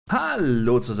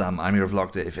Hallo zusammen, I'm your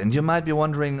Vlog Dave, and you might be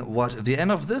wondering what the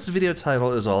end of this video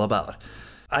title is all about.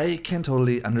 I can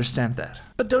totally understand that.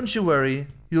 But don't you worry,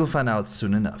 you'll find out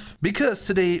soon enough. Because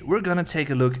today we're gonna take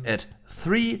a look at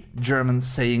 3 German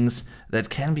sayings that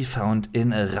can be found in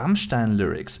Rammstein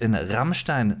lyrics, in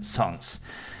Rammstein songs.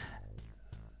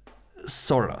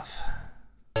 Sort of.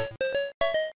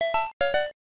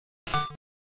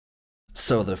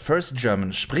 So the first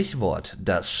German Sprichwort,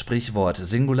 das Sprichwort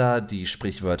Singular, die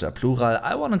Sprichwörter Plural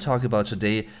I want to talk about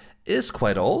today is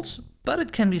quite old, but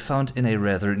it can be found in a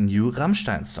rather new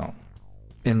Rammstein song.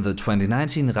 In the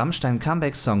 2019 Rammstein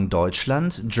comeback song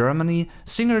Deutschland, Germany,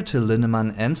 singer Till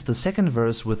Lindemann ends the second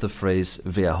verse with the phrase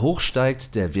 "Wer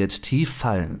hochsteigt, der wird tief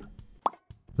fallen."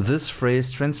 This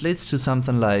phrase translates to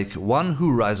something like "one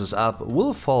who rises up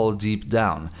will fall deep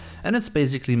down", and it's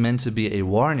basically meant to be a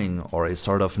warning or a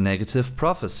sort of negative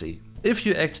prophecy. If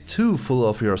you act too full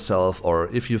of yourself, or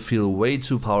if you feel way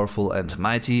too powerful and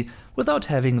mighty without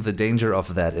having the danger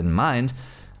of that in mind,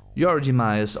 your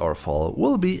demise or fall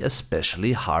will be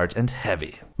especially hard and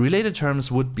heavy. Related terms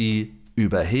would be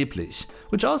überheblich,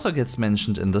 which also gets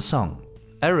mentioned in the song,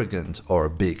 arrogant or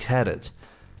big-headed,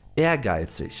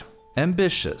 ehrgeizig,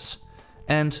 ambitious,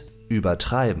 and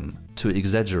übertreiben, to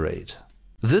exaggerate.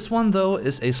 This one though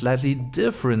is a slightly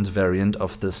different variant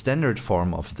of the standard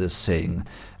form of this saying.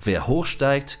 Wer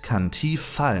hochsteigt, kann tief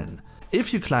fallen.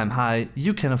 If you climb high,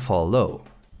 you can fall low.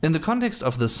 In the context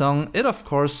of the song, it of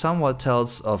course somewhat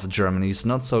tells of Germany's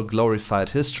not so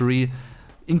glorified history,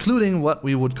 including what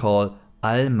we would call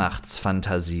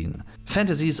Allmachtsfantasien,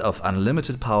 fantasies of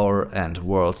unlimited power and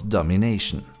world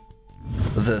domination.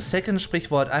 The second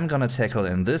Sprichwort I'm gonna tackle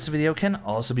in this video can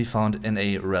also be found in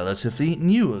a relatively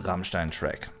new Rammstein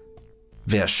track.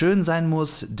 Wer schön sein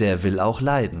muss, der will auch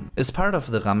leiden is part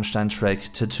of the Rammstein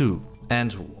track Tattoo.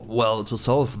 And, well, to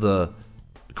solve the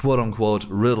quote-unquote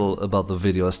riddle about the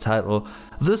video's title,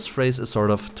 this phrase is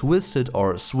sort of twisted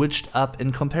or switched up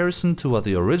in comparison to what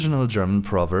the original German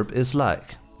proverb is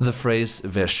like. The phrase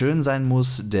 "Wer schön sein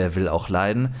muss, der will auch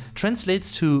leiden"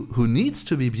 translates to "who needs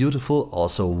to be beautiful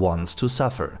also wants to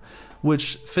suffer",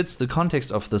 which fits the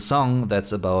context of the song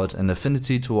that's about an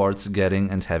affinity towards getting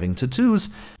and having tattoos.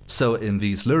 So in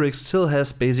these lyrics, Till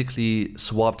has basically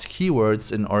swapped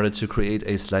keywords in order to create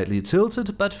a slightly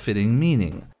tilted but fitting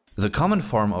meaning. The common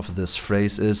form of this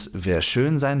phrase is "Wer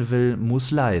schön sein will,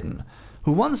 muss leiden",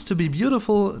 who wants to be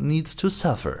beautiful needs to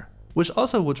suffer, which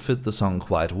also would fit the song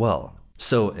quite well.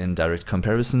 So in direct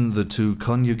comparison, the two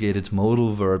conjugated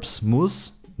modal verbs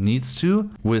muss, needs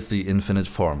to, with the infinite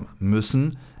form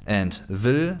müssen, and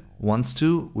will, wants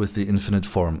to, with the infinite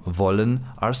form wollen,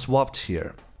 are swapped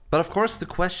here. But of course the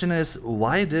question is,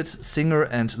 why did singer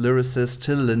and lyricist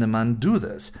Till Lindemann do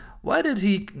this? Why did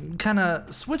he kinda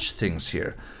switch things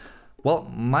here?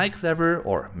 Well, my clever,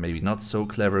 or maybe not so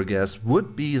clever guess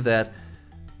would be that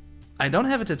I don't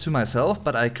have a tattoo myself,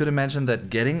 but I could imagine that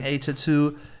getting a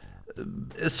tattoo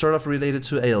is sort of related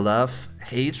to a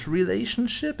love-hate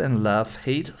relationship and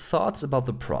love-hate thoughts about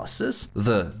the process,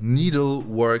 the needle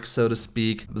work, so to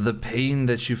speak, the pain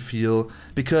that you feel,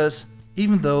 because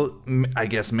even though I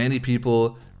guess many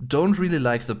people don't really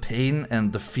like the pain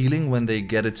and the feeling when they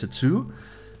get a tattoo,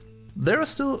 there are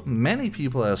still many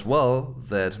people as well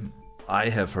that I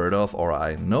have heard of or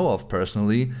I know of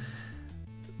personally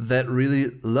that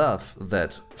really love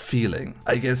that feeling.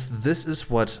 I guess this is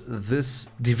what this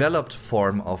developed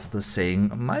form of the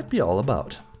saying might be all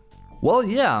about. Well,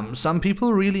 yeah, some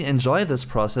people really enjoy this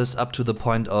process up to the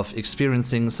point of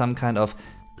experiencing some kind of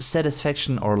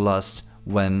satisfaction or lust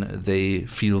when they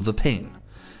feel the pain.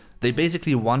 They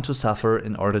basically want to suffer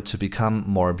in order to become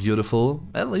more beautiful,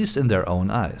 at least in their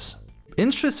own eyes.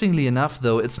 Interestingly enough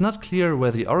though, it's not clear where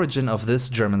the origin of this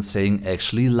German saying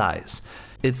actually lies.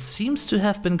 It seems to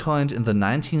have been coined in the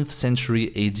 19th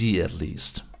century AD at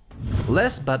least.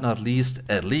 Last but not least,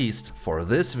 at least for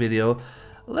this video,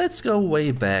 let's go way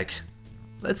back,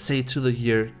 let's say to the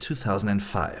year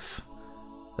 2005.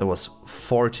 That was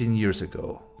 14 years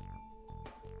ago.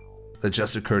 That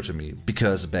just occurred to me,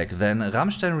 because back then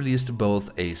Rammstein released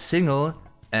both a single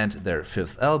and their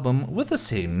 5th album with the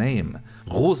same name,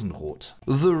 Rosenrot,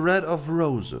 the Red of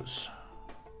Roses.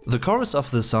 The chorus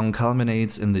of the song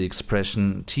culminates in the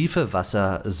expression "Tiefe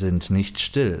Wasser sind nicht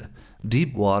still",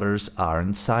 deep waters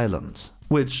aren't silent,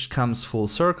 which comes full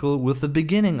circle with the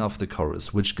beginning of the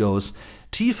chorus, which goes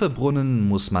 "Tiefe Brunnen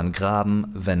muss man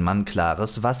graben, wenn man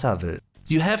klares Wasser will".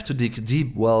 You have to dig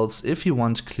deep wells if you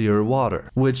want clear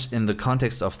water, which in the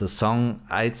context of the song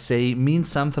I'd say means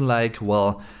something like,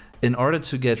 well, In order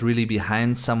to get really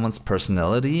behind someone's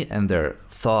personality and their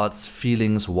thoughts,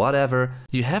 feelings, whatever,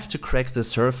 you have to crack the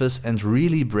surface and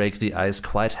really break the ice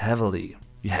quite heavily.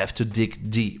 You have to dig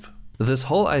deep. This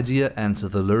whole idea and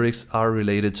the lyrics are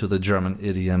related to the German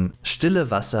idiom Stille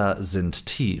Wasser sind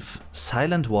tief,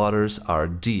 silent waters are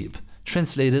deep,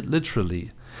 translated literally.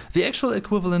 The actual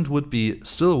equivalent would be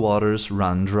still waters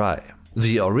run dry.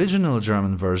 The original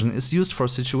German version is used for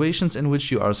situations in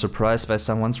which you are surprised by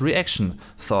someone's reaction,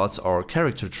 thoughts or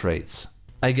character traits.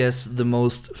 I guess the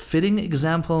most fitting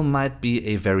example might be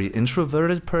a very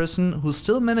introverted person who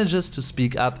still manages to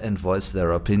speak up and voice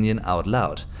their opinion out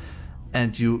loud.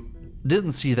 And you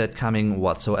didn't see that coming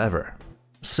whatsoever.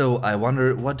 So I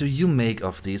wonder, what do you make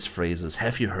of these phrases?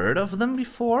 Have you heard of them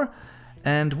before?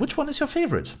 And which one is your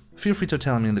favorite? Feel free to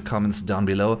tell me in the comments down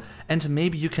below, and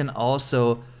maybe you can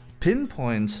also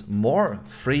pinpoint more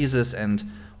phrases and,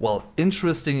 well,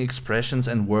 interesting expressions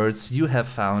and words you have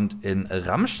found in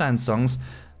Rammstein songs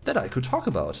that I could talk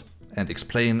about and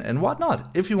explain and whatnot.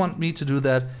 If you want me to do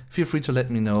that, feel free to let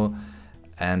me know.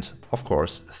 And of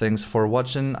course, thanks for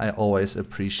watching, I always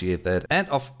appreciate that. And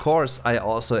of course, I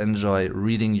also enjoy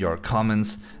reading your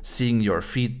comments, seeing your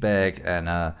feedback,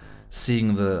 and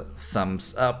seeing the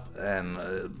thumbs up and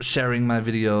sharing my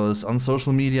videos on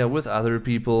social media with other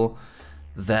people.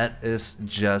 That is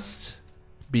just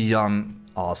beyond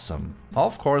awesome.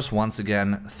 Of course, once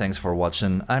again, thanks for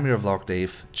watching. I'm your Vlog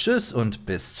Dave. Tschüss und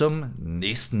bis zum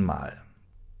nächsten Mal.